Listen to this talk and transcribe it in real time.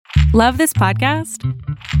Love this podcast?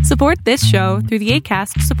 Support this show through the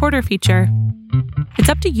Acast supporter feature. It's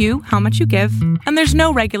up to you how much you give, and there's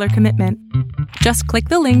no regular commitment. Just click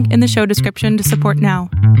the link in the show description to support now.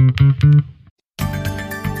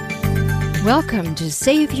 Welcome to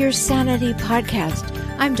Save Your Sanity podcast.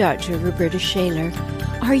 I'm Dr. Roberta Shaler.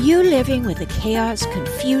 Are you living with the chaos,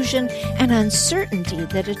 confusion, and uncertainty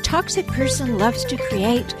that a toxic person loves to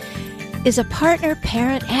create? Is a partner,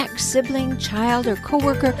 parent, ex, sibling, child, or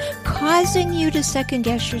coworker causing you to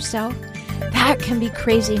second-guess yourself? That can be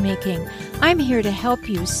crazy-making. I'm here to help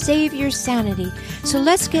you save your sanity. So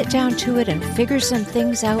let's get down to it and figure some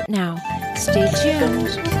things out now. Stay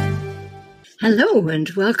tuned. Hello, and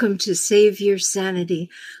welcome to Save Your Sanity.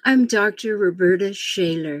 I'm Dr. Roberta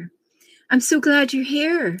Shaler. I'm so glad you're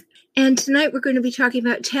here. And tonight we're going to be talking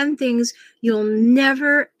about 10 things you'll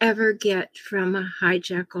never, ever get from a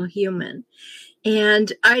hijackal human.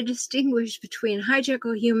 And I distinguish between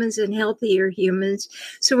hijackal humans and healthier humans.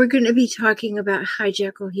 So we're going to be talking about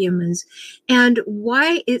hijackal humans and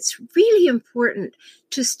why it's really important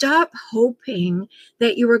to stop hoping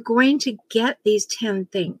that you are going to get these 10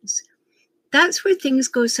 things. That's where things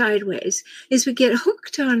go sideways, is we get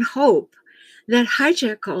hooked on hope that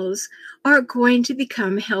hijackals are going to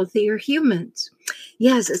become healthier humans.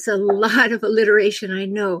 Yes, it's a lot of alliteration, I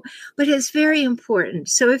know, but it's very important.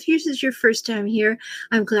 So if this is your first time here,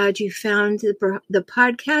 I'm glad you found the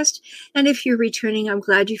podcast. And if you're returning, I'm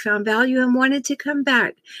glad you found value and wanted to come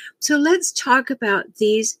back. So let's talk about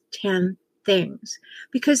these 10 things,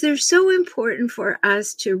 because they're so important for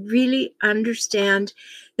us to really understand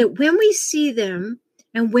that when we see them,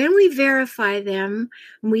 and when we verify them,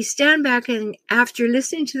 when we stand back and after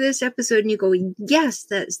listening to this episode and you go, yes,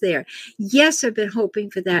 that's there. Yes, I've been hoping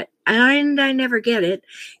for that. And I never get it.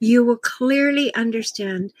 You will clearly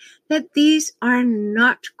understand that these are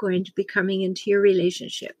not going to be coming into your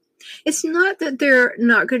relationship. It's not that they're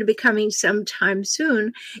not going to be coming sometime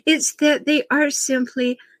soon. It's that they are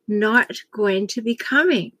simply not going to be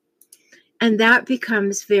coming. And that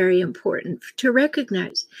becomes very important to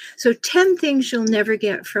recognize. So 10 things you'll never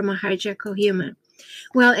get from a hijackal human.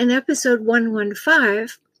 Well, in episode 115,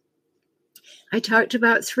 I talked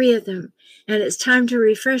about 3 of them, and it's time to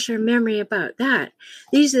refresh our memory about that.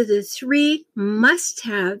 These are the 3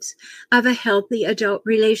 must-haves of a healthy adult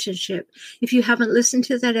relationship. If you haven't listened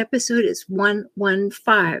to that episode, it's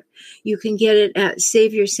 115. You can get it at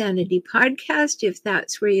Save Your Sanity Podcast, if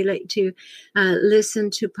that's where you like to listen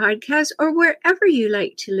to podcasts, or wherever you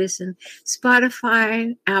like to listen,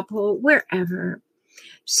 Spotify, Apple, wherever.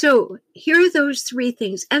 So here are those 3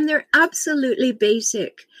 things, and they're absolutely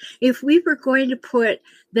basic. If we were going to put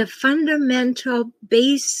the fundamental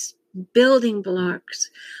base building blocks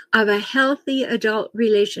of a healthy adult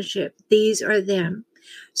relationship, these are them.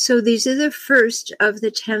 So these are the first of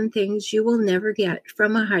the 10 things you will never get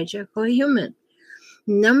from a hijackal human.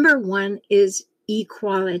 Number 1 is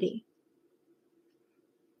equality.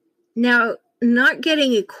 Now, not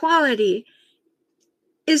getting equality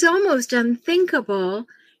is almost unthinkable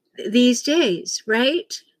these days,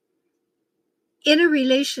 right? In a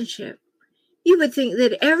relationship, you would think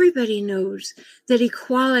that everybody knows that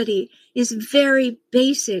equality is very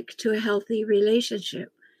basic to a healthy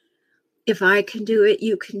relationship. If I can do it,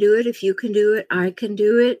 you can do it. If you can do it, I can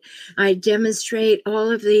do it. I demonstrate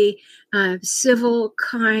all of the civil,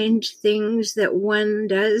 kind things that one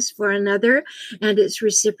does for another, and it's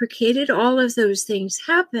reciprocated. All of those things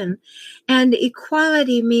happen. And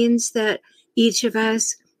equality means that each of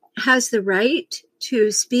us has the right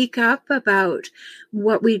to speak up about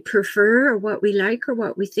what we prefer or what we like or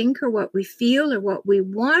what we think or what we feel or what we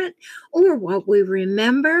want or what we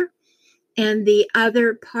remember. And the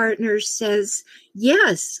other partner says,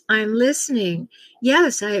 yes, I'm listening.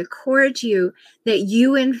 Yes, I accord you that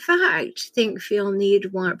you, in fact, think, feel,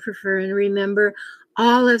 need, want, prefer, and remember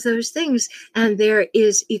all of those things. And there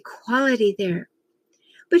is equality there.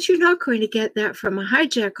 But you're not going to get that from a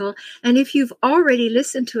hijackal. And if you've already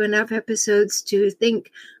listened to enough episodes to think,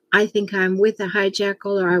 I think I'm with a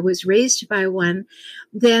hijackal or I was raised by one,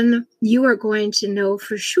 then you are going to know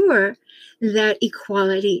for sure that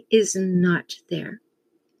equality is not there.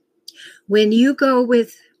 When you go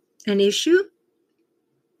with an issue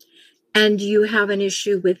and you have an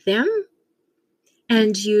issue with them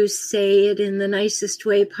and you say it in the nicest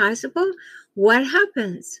way possible, what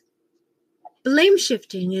happens? Blame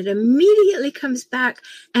shifting. It immediately comes back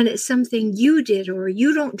and it's something you did or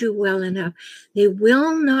you don't do well enough. They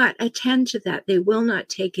will not attend to that. They will not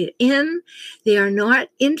take it in. They are not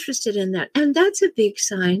interested in that. And that's a big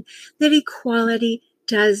sign that equality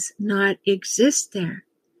does not exist there.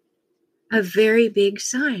 A very big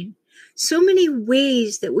sign. so many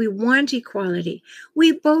ways that we want equality.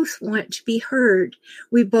 We both want to be heard.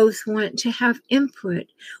 We both want to have input.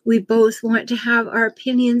 We both want to have our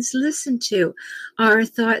opinions listened to, our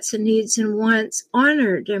thoughts and needs and wants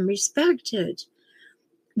honored and respected.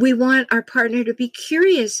 We want our partner to be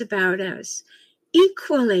curious about us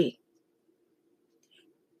equally,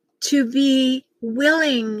 to be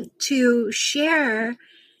willing to share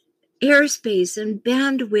airspace and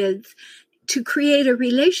bandwidth to create a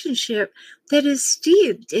relationship that is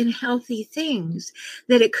steeped in healthy things,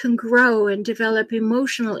 that it can grow and develop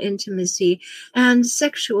emotional intimacy and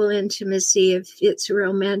sexual intimacy if it's a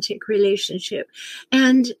romantic relationship,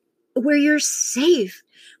 and where you're safe,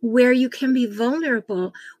 where you can be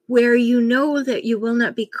vulnerable, where you know that you will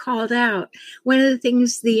not be called out. One of the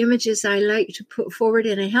things, the images I like to put forward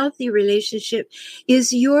in a healthy relationship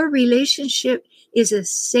is your relationship is a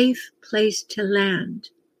safe place to land.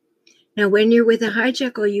 Now, when you're with a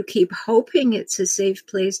hijackal, you keep hoping it's a safe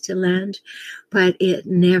place to land, but it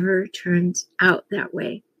never turns out that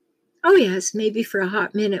way. Oh, yes, maybe for a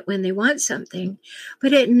hot minute when they want something,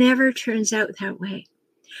 but it never turns out that way.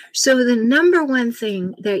 So the number one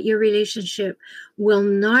thing that your relationship will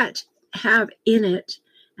not have in it,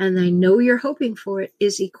 and I know you're hoping for it,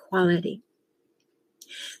 is equality.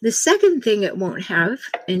 The second thing it won't have,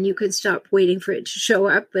 and you can stop waiting for it to show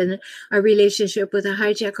up in a relationship with a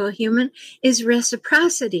hijackal human, is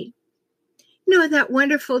reciprocity. You know, that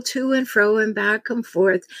wonderful to and fro and back and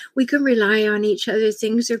forth. We can rely on each other.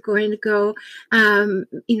 Things are going to go,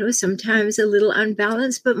 sometimes a little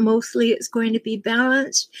unbalanced, but mostly it's going to be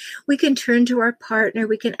balanced. We can turn to our partner.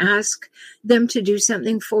 We can ask them to do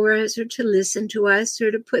something for us or to listen to us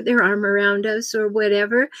or to put their arm around us or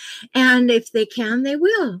whatever. And if they can, they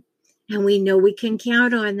will. And we know we can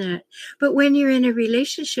count on that. But when you're in a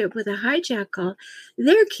relationship with a hijackal,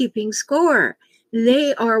 they're keeping score.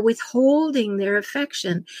 They are withholding their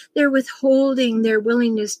affection. They're withholding their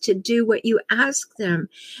willingness to do what you ask them,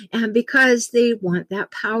 and because they want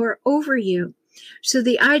that power over you. So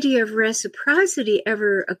the idea of reciprocity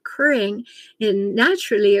ever occurring and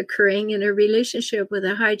naturally occurring in a relationship with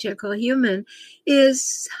a hijackal human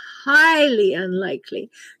is highly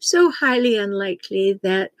unlikely. So highly unlikely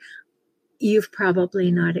that you've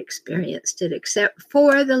probably not experienced it, except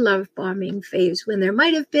for the love bombing phase when there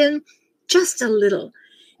might have been just a little.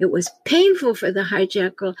 It was painful for the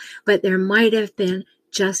hijackal, but there might have been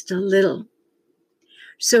just a little.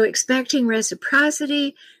 So expecting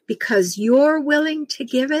reciprocity because you're willing to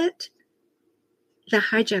give it, the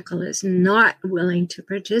hijackal is not willing to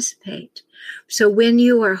participate. So when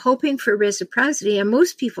you are hoping for reciprocity, and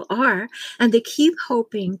most people are, and they keep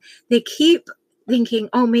hoping, they keep thinking,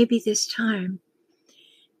 oh, maybe this time.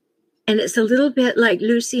 And it's a little bit like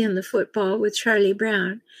Lucy and the football with Charlie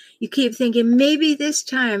Brown. You keep thinking, maybe this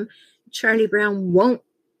time Charlie Brown won't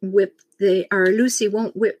Lucy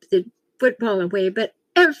won't whip the football away, but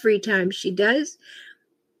every time she does.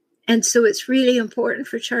 And so it's really important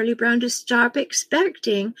for Charlie Brown to stop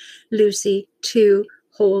expecting Lucy to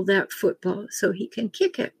hold that football so he can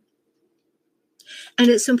kick it. And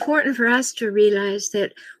it's important for us to realize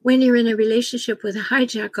that when you're in a relationship with a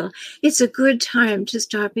hijackal, it's a good time to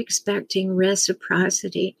stop expecting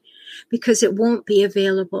reciprocity because it won't be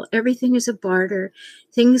available. Everything is a barter.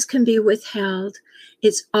 Things can be withheld.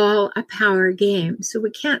 It's all a power game. So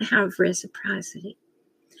we can't have reciprocity.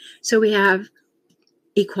 So we have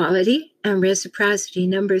equality and reciprocity.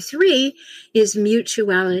 Number 3 is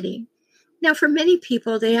mutuality. Now, for many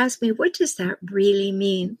people, they ask me, what does that really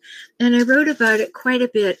mean? And I wrote about it quite a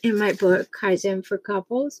bit in my book, Kaizen for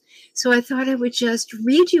Couples. So I thought I would just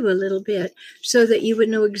read you a little bit so that you would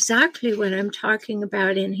know exactly what I'm talking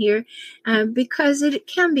about in here, because it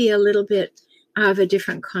can be a little bit of a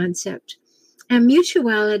different concept. And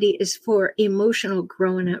mutuality is for emotional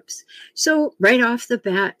grown-ups. So right off the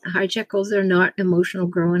bat, hijackals are not emotional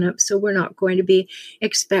grown-ups, so we're not going to be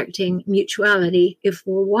expecting mutuality if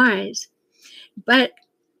we're wise. But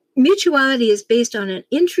mutuality is based on an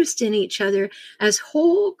interest in each other as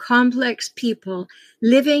whole, complex people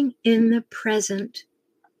living in the present.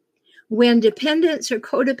 When dependence or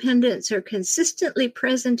codependence are consistently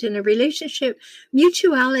present in a relationship,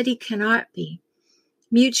 mutuality cannot be.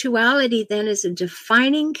 Mutuality then is a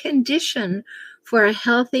defining condition for a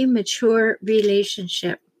healthy, mature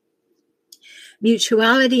relationship.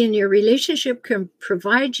 Mutuality in your relationship can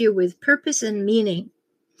provide you with purpose and meaning.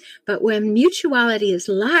 But when mutuality is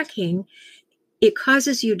lacking, it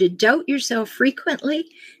causes you to doubt yourself frequently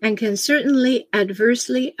and can certainly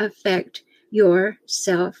adversely affect your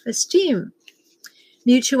self-esteem.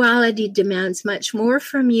 Mutuality demands much more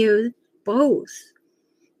from you both.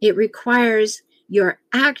 It requires your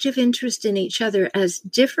active interest in each other as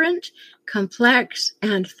different, complex,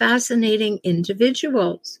 and fascinating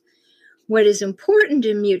individuals. What is important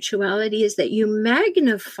in mutuality is that you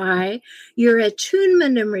magnify your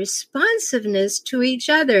attunement and responsiveness to each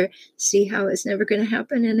other. See how it's never going to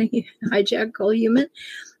happen in a hijackal human?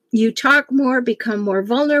 You talk more, become more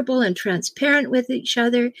vulnerable and transparent with each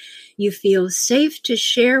other. You feel safe to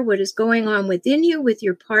share what is going on within you with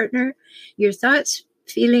your partner, your thoughts,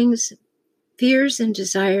 feelings, fears, and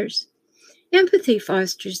desires. Empathy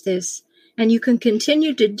fosters this, and you can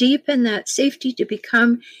continue to deepen that safety to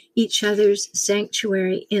become each other's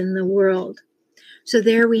sanctuary in the world. So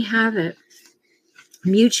there we have it.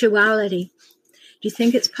 Mutuality. Do you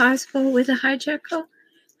think it's possible with a hijackal?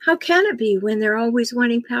 How can it be when they're always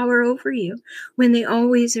wanting power over you, when they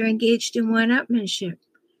always are engaged in one-upmanship,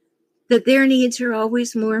 that their needs are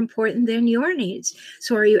always more important than your needs?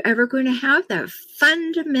 So are you ever going to have that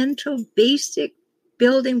fundamental, basic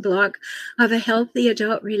building block of a healthy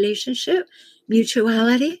adult relationship,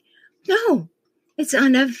 mutuality? No, it's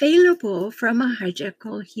unavailable from a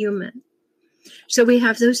hijackal human. So we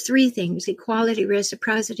have those three things, equality,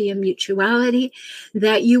 reciprocity, and mutuality,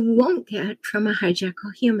 that you won't get from a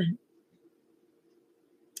hijackal human.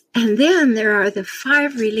 And then there are the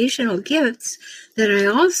 5 relational gifts that I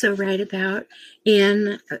also write about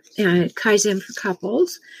in Kaizen for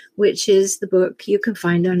Couples, which is the book you can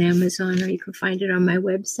find on Amazon or you can find it on my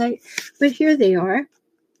website. But here they are.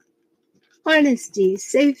 Honesty,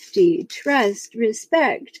 safety, trust,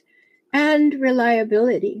 respect, and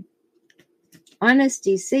reliability.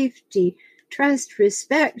 Honesty, safety, trust,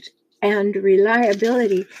 respect, and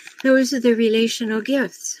reliability. Those are the relational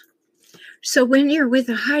gifts. So when you're with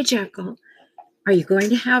a hijackal, are you going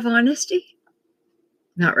to have honesty?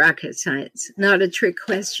 Not rocket science, not a trick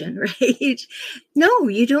question, right? No,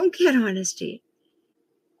 you don't get honesty.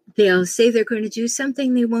 They'll say they're going to do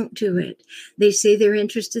something, they won't do it. They say they're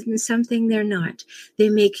interested in something, they're not. They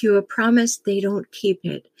make you a promise, they don't keep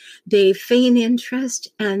it. They feign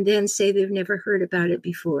interest and then say they've never heard about it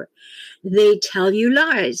before. They tell you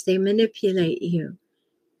lies, they manipulate you.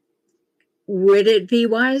 Would it be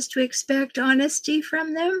wise to expect honesty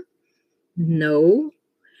from them? No,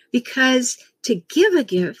 because to give a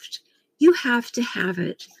gift, you have to have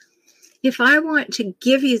it. If I want to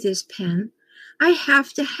give you this pen, I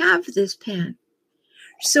have to have this pen.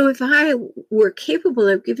 So if I were capable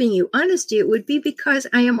of giving you honesty, it would be because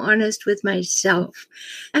I am honest with myself.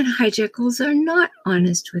 And hijackals are not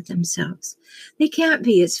honest with themselves. They can't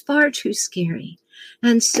be. It's far too scary.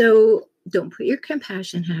 And so don't put your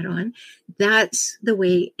compassion hat on. That's the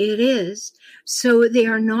way it is. So they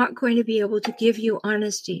are not going to be able to give you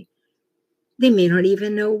honesty. They may not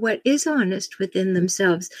even know what is honest within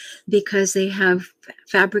themselves because they have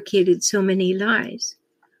fabricated so many lies.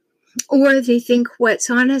 Or they think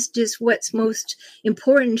what's honest is what's most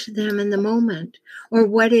important to them in the moment, or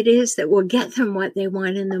what it is that will get them what they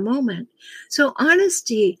want in the moment. So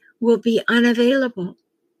honesty will be unavailable.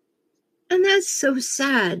 And that's so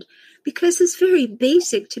sad because it's very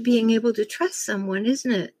basic to being able to trust someone,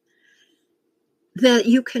 isn't it? That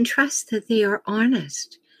you can trust that they are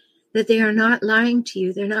honest, that they are not lying to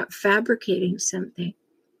you, they're not fabricating something,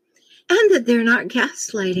 and that they're not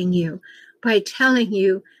gaslighting you by telling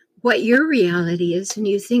you what your reality is, and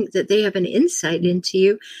you think that they have an insight into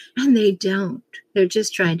you, and they don't. They're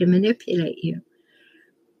just trying to manipulate you.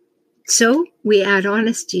 So we add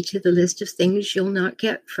honesty to the list of things you'll not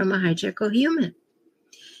get from a hijackal human.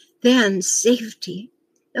 Then safety.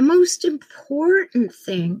 The most important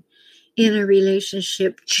thing in a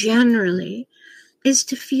relationship generally is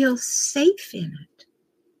to feel safe in it.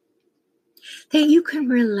 That you can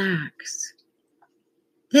relax.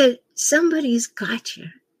 That somebody's got you.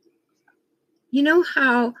 You know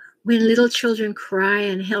how when little children cry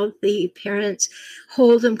and healthy parents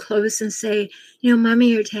hold them close and say, you know,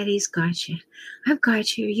 Mommy or Daddy's got you. I've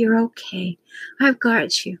got you. You're okay. I've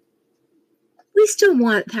got you. We still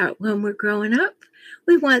want that when we're growing up.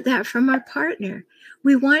 We want that from our partner.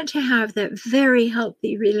 We want to have that very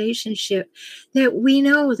healthy relationship that we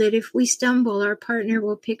know that if we stumble, our partner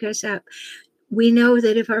will pick us up. We know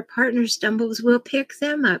that if our partner stumbles, we'll pick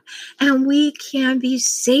them up. And we can be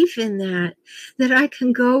safe in that I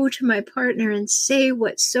can go to my partner and say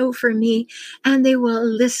what's so for me, and they will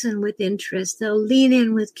listen with interest. They'll lean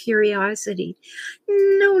in with curiosity.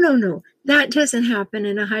 No. That doesn't happen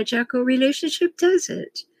in a hijackal relationship, does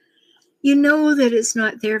it? You know that it's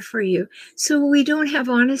not there for you. So we don't have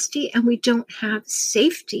honesty and we don't have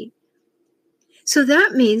safety. So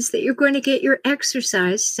that means that you're going to get your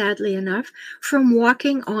exercise, sadly enough, from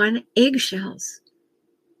walking on eggshells.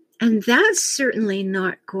 And that's certainly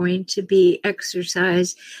not going to be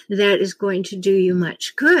exercise that is going to do you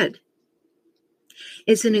much good.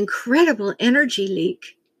 It's an incredible energy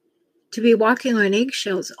leak to be walking on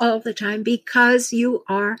eggshells all the time because you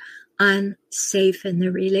are unsafe in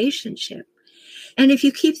the relationship. And if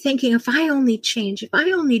you keep thinking, if I only change, if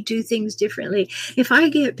I only do things differently, if I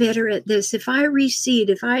get better at this, if I recede,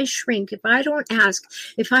 if I shrink, if I don't ask,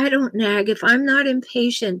 if I don't nag, if I'm not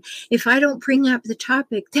impatient, if I don't bring up the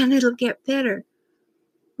topic, then it'll get better.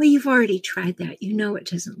 Well, you've already tried that. You know it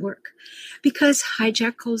doesn't work because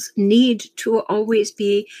hijackals need to always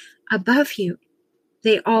be above you.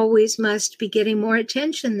 They always must be getting more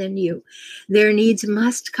attention than you. Their needs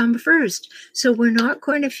must come first. So we're not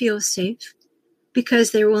going to feel safe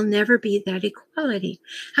because there will never be that equality.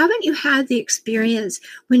 Haven't you had the experience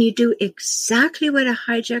when you do exactly what a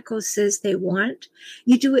hijackal says they want?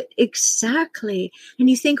 You do it exactly, and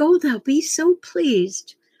you think, oh, they'll be so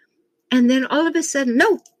pleased. And then all of a sudden,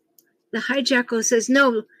 no, the hijackal says,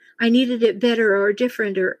 no, I needed it better or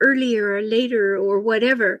different or earlier or later or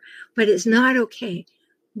whatever, but it's not okay.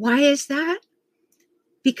 Why is that?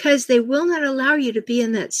 Because they will not allow you to be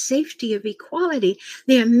in that safety of equality.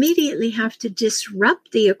 They immediately have to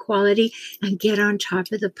disrupt the equality and get on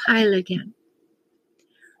top of the pile again.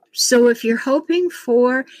 So if you're hoping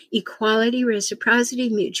for equality, reciprocity,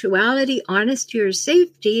 mutuality, honesty, or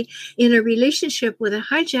safety in a relationship with a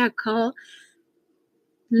hijackal,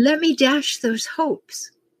 let me dash those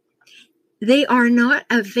hopes. They are not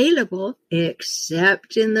available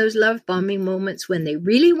except in those love bombing moments when they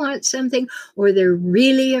really want something or they're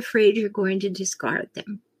really afraid you're going to discard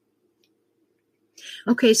them.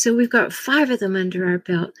 Okay, so we've got 5 of them under our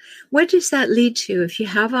belt. What does that lead to? If you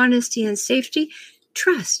have honesty and safety,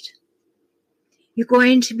 trust. You're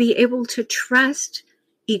going to be able to trust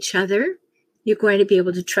each other. You're going to be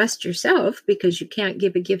able to trust yourself because you can't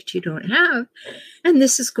give a gift you don't have. And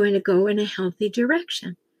this is going to go in a healthy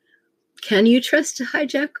direction. Can you trust a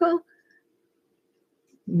hijackal?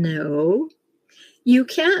 No, you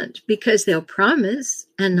can't because they'll promise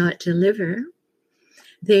and not deliver.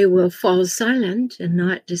 They will fall silent and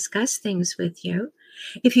not discuss things with you.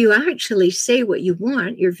 If you actually say what you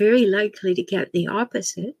want, you're very likely to get the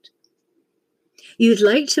opposite. You'd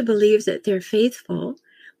like to believe that they're faithful,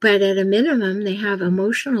 but at a minimum, they have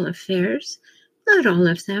emotional affairs. Not all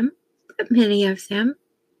of them, but many of them.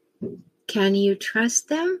 Can you trust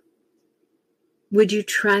them? Would you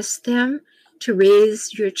trust them to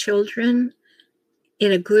raise your children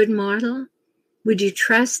in a good model? Would you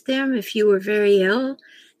trust them if you were very ill,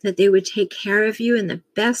 that they would take care of you in the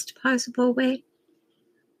best possible way?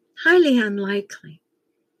 Highly unlikely.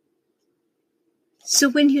 So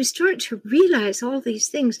when you start to realize all these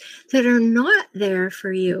things that are not there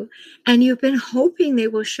for you, and you've been hoping they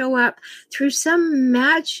will show up through some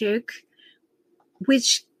magic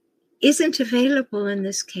which isn't available in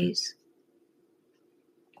this case,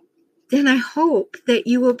 then I hope that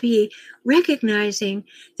you will be recognizing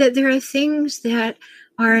that there are things that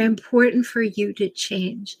are important for you to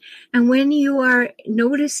change. And when you are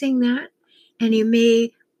noticing that, and you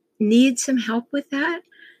may need some help with that,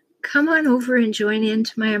 come on over and join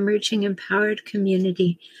into my Emerging Empowered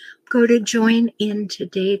community. Go to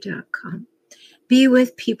joinintoday.com. Be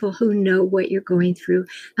with people who know what you're going through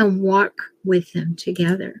and walk with them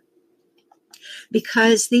together.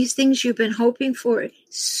 Because these things you've been hoping for,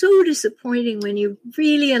 so disappointing when you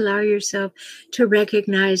really allow yourself to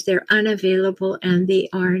recognize they're unavailable and they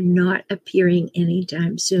are not appearing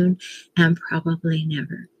anytime soon and probably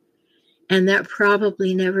never. And that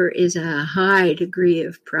probably never is a high degree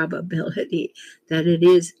of probability that it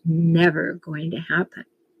is never going to happen.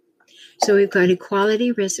 So we've got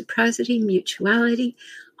equality, reciprocity, mutuality,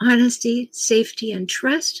 honesty, safety, and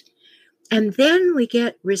trust. And then we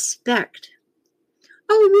get respect.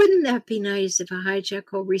 Oh, wouldn't that be nice if a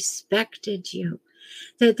hijackal respected you?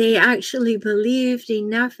 That they actually believed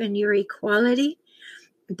enough in your equality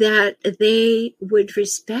that they would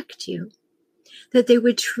respect you. That they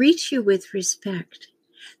would treat you with respect.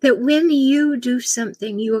 That when you do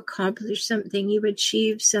something, you accomplish something, you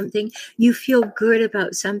achieve something, you feel good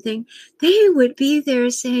about something, they would be there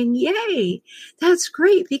saying, yay, that's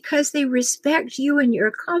great, because they respect you and your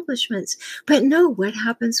accomplishments. But no, what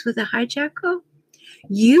happens with a hijackal?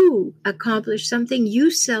 You accomplish something, you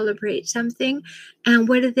celebrate something, and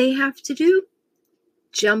what do they have to do?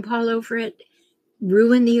 Jump all over it,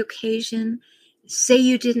 ruin the occasion, say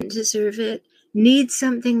you didn't deserve it, need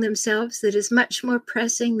something themselves that is much more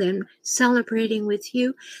pressing than celebrating with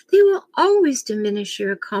you. They will always diminish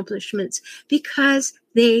your accomplishments because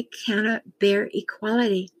they cannot bear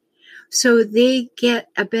equality. So they get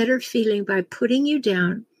a better feeling by putting you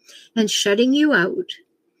down and shutting you out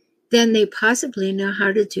than they possibly know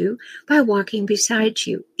how to do by walking beside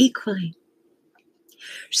you equally.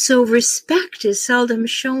 So respect is seldom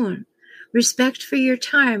shown. Respect for your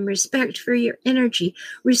time, respect for your energy,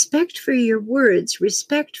 respect for your words,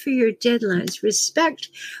 respect for your deadlines, respect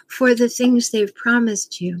for the things they've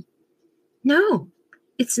promised you. No,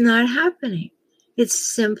 it's not happening. It's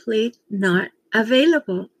simply not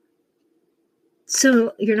available.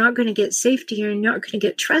 So you're not going to get safety, you're not going to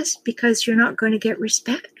get trust because you're not going to get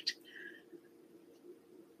respect.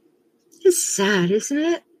 It's sad, isn't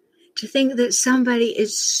it? To think that somebody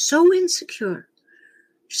is so insecure,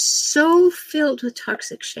 so filled with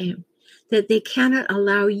toxic shame, that they cannot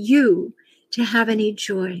allow you to have any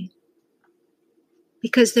joy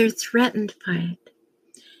because they're threatened by it.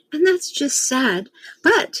 And that's just sad,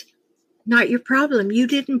 but not your problem. You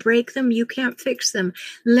didn't break them. You can't fix them.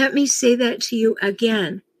 Let me say that to you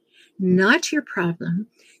again. Not your problem.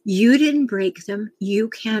 You didn't break them. You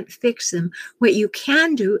can't fix them. What you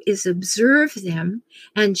can do is observe them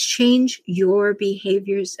and change your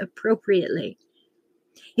behaviors appropriately.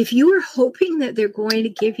 If you are hoping that they're going to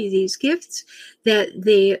give you these gifts, that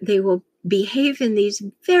they will behave in these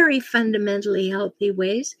very fundamentally healthy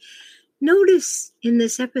ways, notice in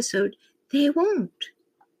this episode, they won't.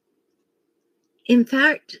 In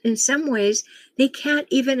fact, in some ways, they can't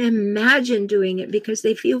even imagine doing it because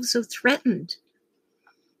they feel so threatened.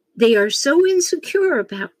 They are so insecure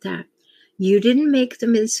about that. You didn't make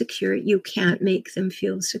them insecure. You can't make them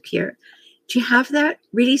feel secure. Do you have that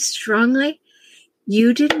really strongly?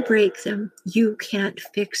 You didn't break them. You can't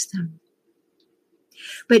fix them.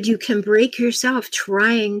 But you can break yourself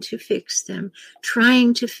trying to fix them,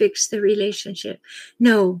 trying to fix the relationship.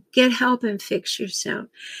 No, get help and fix yourself.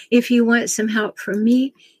 If you want some help from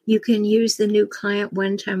me, you can use the new client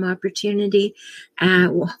one-time opportunity,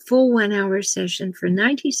 full 1-hour session for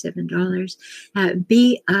 $97 at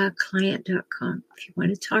beaclient.com. If you want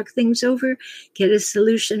to talk things over, get a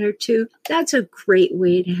solution or two, that's a great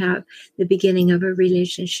way to have the beginning of a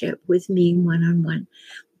relationship with me one-on-one.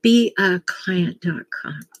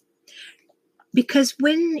 beaclient.com. Because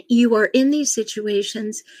when you are in these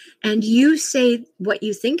situations and you say what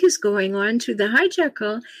you think is going on to the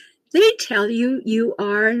hijackal, they tell you you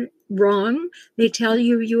are wrong. They tell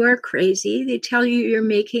you you are crazy. They tell you you're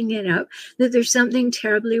making it up, that there's something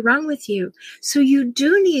terribly wrong with you. So you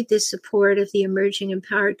do need the support of the Emerging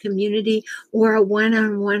Empowered community or a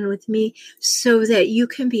one-on-one with me so that you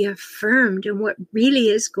can be affirmed in what really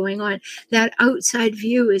is going on. That outside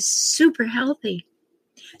view is super healthy.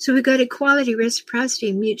 So we've got equality,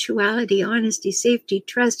 reciprocity, mutuality, honesty, safety,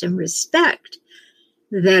 trust, and respect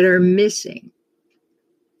that are missing.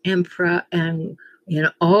 And in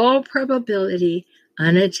all probability,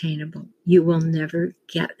 unattainable. You will never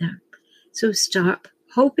get them. So stop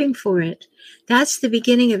hoping for it. That's the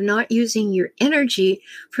beginning of not using your energy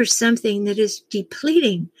for something that is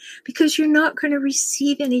depleting, because you're not going to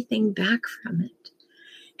receive anything back from it.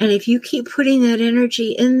 And if you keep putting that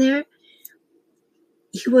energy in there,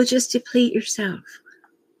 you will just deplete yourself.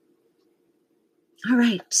 All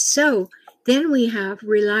right, so then we have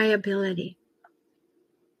reliability.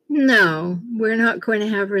 No, we're not going to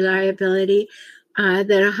have reliability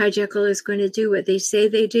that a hijackal is going to do what they say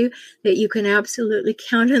they do, that you can absolutely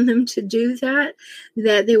count on them to do that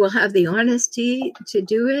they will have the honesty to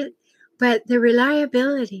do it. But the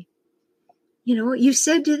reliability, you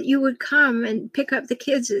said that you would come and pick up the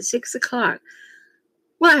kids at 6 o'clock.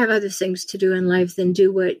 Well, I have other things to do in life than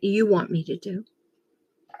do what you want me to do.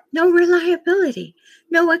 No reliability,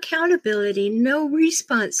 no accountability, no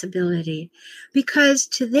responsibility, because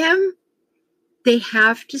to them, they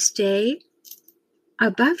have to stay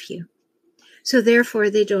above you. So therefore,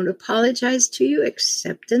 they don't apologize to you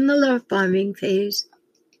except in the love bombing phase.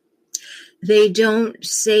 They don't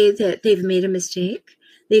say that they've made a mistake.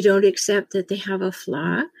 They don't accept that they have a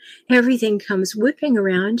flaw. Everything comes whipping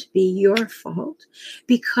around to be your fault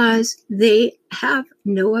because they have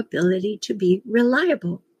no ability to be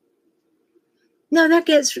reliable. Now, that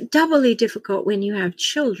gets doubly difficult when you have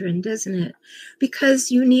children, doesn't it?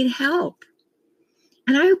 Because you need help.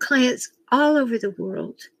 And I have clients all over the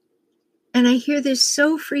world, and I hear this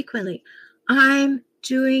so frequently. I'm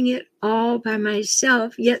doing it all by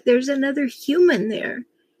myself, yet there's another human there,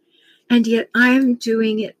 and yet I'm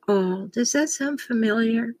doing it all. Does that sound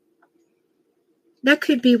familiar? That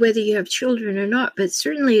could be whether you have children or not, but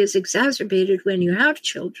certainly is exacerbated when you have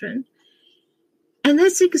children. And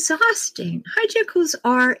that's exhausting. Hijackals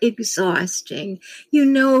are exhausting. You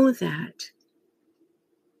know that.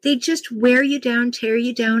 They just wear you down, tear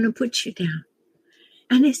you down, and put you down.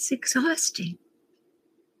 And it's exhausting.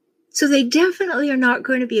 So they definitely are not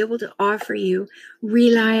going to be able to offer you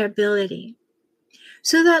reliability.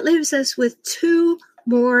 So that leaves us with two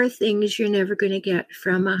more things you're never going to get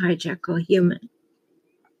from a hijackal human.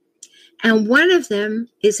 And one of them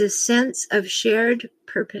is a sense of shared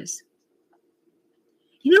purpose.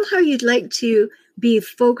 You know how you'd like to be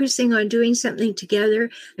focusing on doing something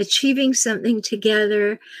together, achieving something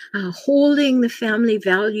together, holding the family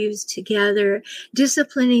values together,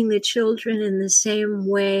 disciplining the children in the same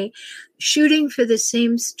way, shooting for the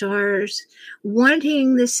same stars,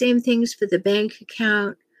 wanting the same things for the bank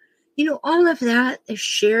account. You know, all of that, a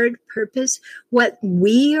shared purpose, what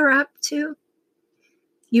we are up to.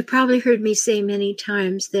 You probably heard me say many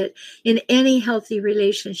times that in any healthy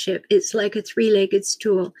relationship, it's like a three-legged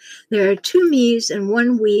stool. There are two me's and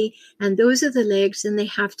one we, and those are the legs, and they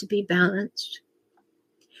have to be balanced.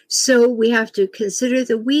 So we have to consider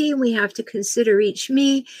the we, we have to consider each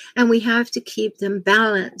me, and we have to keep them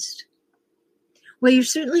balanced. Well, you're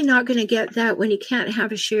certainly not going to get that when you can't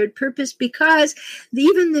have a shared purpose, because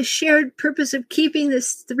even the shared purpose of keeping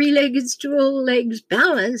this three-legged stool legs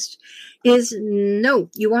balanced is no.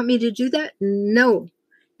 You want me to do that? No.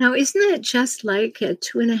 Now, isn't that just like a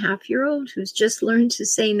 2.5-year-old who's just learned to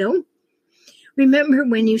say no? Remember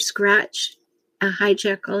when you scratch a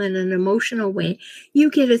hijackal in an emotional way,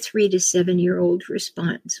 you get a 3 to 7-year-old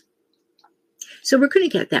response. So we're going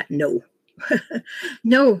to get that no.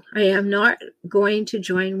 No, I am not going to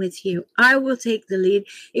join with you. I will take the lead.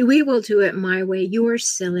 We will do it my way. You are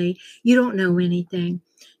silly. You don't know anything.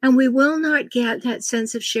 And we will not get that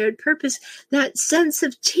sense of shared purpose, that sense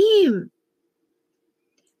of team.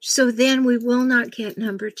 So then we will not get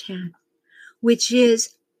number 10, which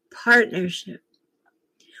is partnership,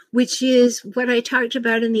 which is what I talked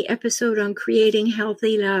about in the episode on creating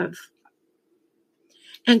healthy love.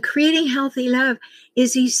 And creating healthy love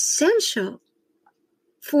is essential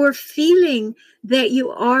for feeling that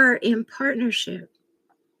you are in partnership,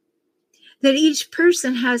 that each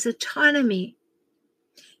person has autonomy.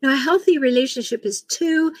 Now, a healthy relationship is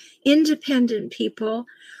two independent people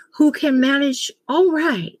who can manage all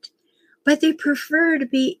right, but they prefer to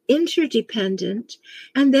be interdependent,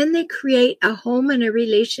 and then they create a home and a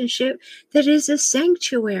relationship that is a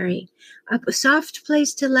sanctuary, a soft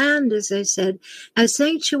place to land, as I said, a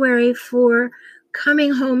sanctuary for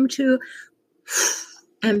coming home to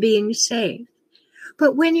and being safe.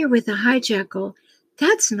 But when you're with a hijackal,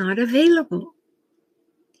 that's not available.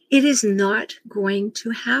 It is not going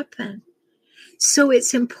to happen. So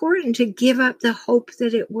it's important to give up the hope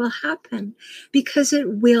that it will happen, because it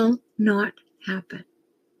will not happen.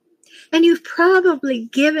 And you've probably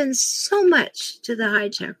given so much to the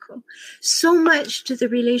hijackal, so much to the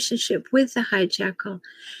relationship with the hijackal.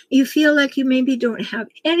 You feel like you maybe don't have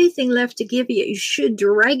anything left to give yet. You should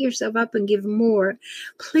drag yourself up and give more.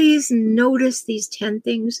 Please notice these 10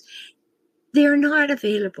 things. They're not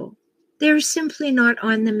available. They're simply not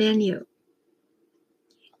on the menu.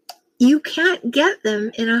 You can't get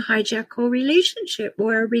them in a hijackal relationship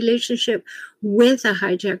or a relationship with a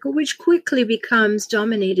hijackal, which quickly becomes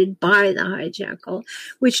dominated by the hijackal,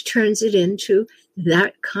 which turns it into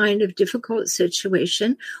that kind of difficult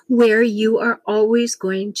situation where you are always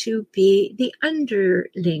going to be the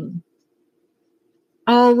underling.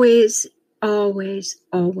 Always, always,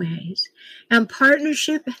 always. And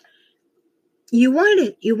partnership, you want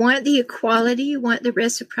it. You want the equality, you want the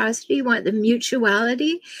reciprocity, you want the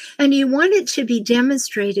mutuality, and you want it to be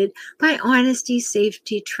demonstrated by honesty,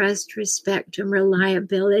 safety, trust, respect, and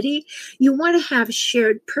reliability. You want to have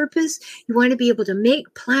shared purpose. You want to be able to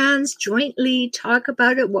make plans jointly, talk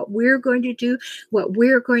about it, what we're going to do, what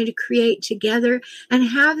we're going to create together, and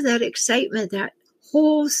have that excitement, that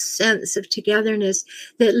whole sense of togetherness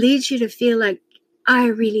that leads you to feel like, I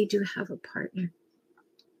really do have a partner.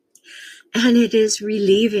 And it is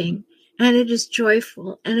relieving, and it is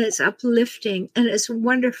joyful, and it's uplifting, and it's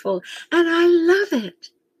wonderful, and I love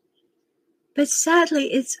it. But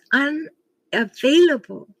sadly, it's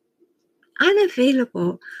unavailable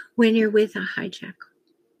when you're with a hijackal.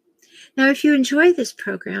 Now, if you enjoy this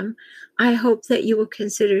program, I hope that you will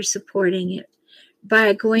consider supporting it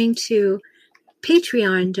by going to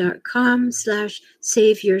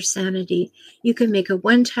patreon.com/saveyoursanity. You can make a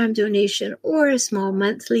one-time donation or a small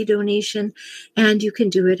monthly donation, and you can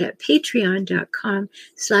do it at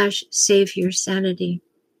patreon.com/saveyoursanity.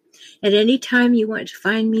 At any time you want to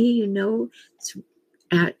find me, you know it's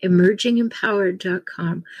at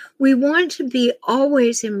emergingempowered.com. We want to be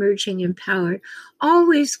always emerging empowered,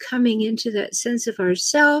 always coming into that sense of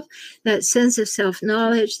ourself, that sense of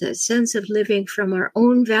self-knowledge, that sense of living from our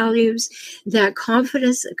own values, that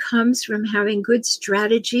confidence that comes from having good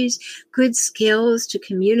strategies, good skills to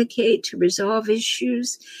communicate, to resolve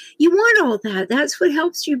issues. You want all that. That's what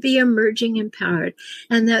helps you be emerging empowered.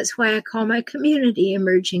 And that's why I call my community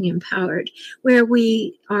Emerging Empowered, where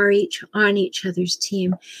we are each on each other's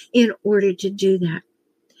team in order to do that.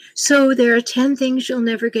 So there are 10 things you'll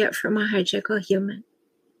never get from a hijackal human.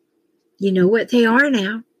 You know what they are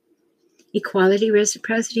now. Equality,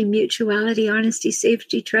 reciprocity, mutuality, honesty,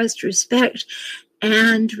 safety, trust, respect,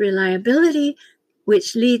 and reliability,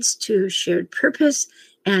 which leads to shared purpose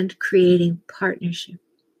and creating partnership.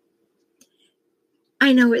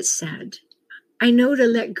 I know it's sad. I know to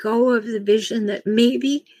let go of the vision that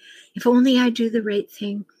maybe, if only I do the right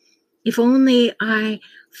thing, if only I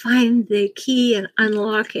find the key and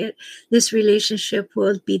unlock it, this relationship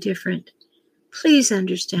will be different. Please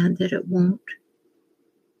understand that it won't.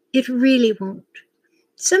 It really won't.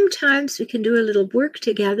 Sometimes we can do a little work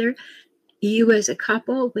together, you as a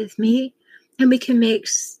couple with me, and we can make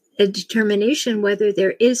a determination whether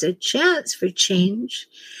there is a chance for change,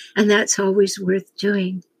 and that's always worth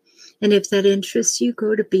doing. And if that interests you,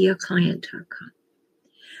 go to beaclient.com.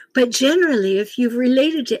 But generally, if you've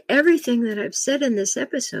related to everything that I've said in this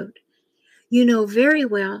episode, you know very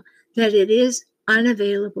well that it is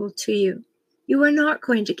unavailable to you. You are not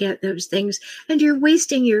going to get those things, and you're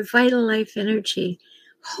wasting your vital life energy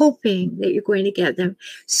hoping that you're going to get them.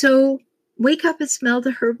 So wake up and smell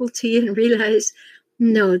the herbal tea and realize,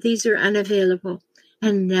 no, these are unavailable.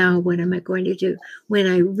 And now what am I going to do? When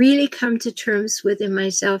I really come to terms within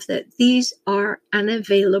myself that these are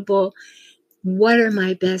unavailable, what are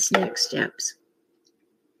my best next steps?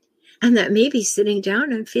 And that may be sitting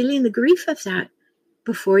down and feeling the grief of that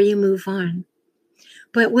before you move on.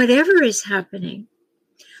 But whatever is happening,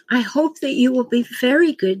 I hope that you will be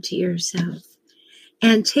very good to yourself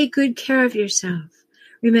and take good care of yourself.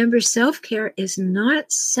 Remember, self-care is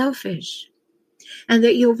not selfish, and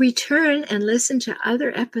that you'll return and listen to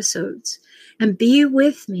other episodes and be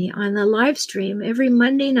with me on the live stream every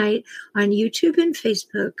Monday night on YouTube and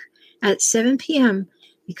Facebook at 7 p.m.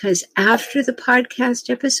 because after the podcast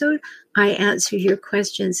episode, I answer your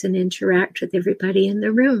questions and interact with everybody in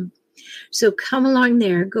the room. So come along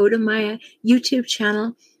there, go to my YouTube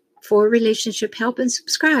channel for relationship help and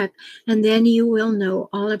subscribe, and then you will know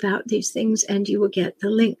all about these things and you will get the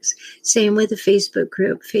links. Same with the Facebook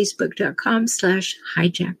group,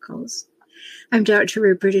 facebook.com/hijackals. I'm Dr.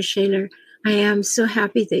 Roberta Shaler. I am so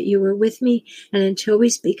happy that you were with me, and until we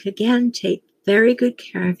speak again, take very good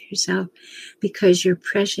care of yourself because you're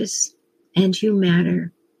precious and you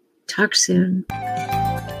matter. Talk soon.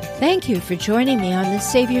 Thank you for joining me on the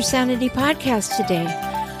Save Your Sanity podcast today.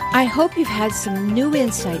 I hope you've had some new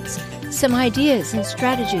insights, some ideas and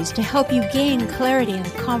strategies to help you gain clarity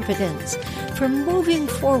and confidence for moving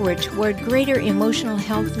forward toward greater emotional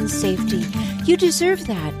health and safety. You deserve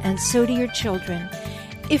that, and so do your children.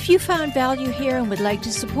 If you found value here and would like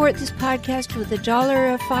to support this podcast with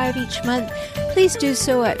 $1 or $5 each month, please do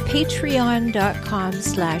so at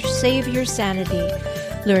patreon.com/saveyoursanity.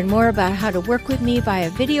 Learn more about how to work with me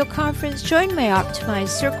via video conference, join my optimized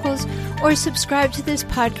circles, or subscribe to this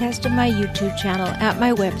podcast on my YouTube channel at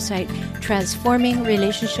my website,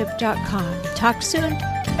 transformingrelationship.com. Talk soon.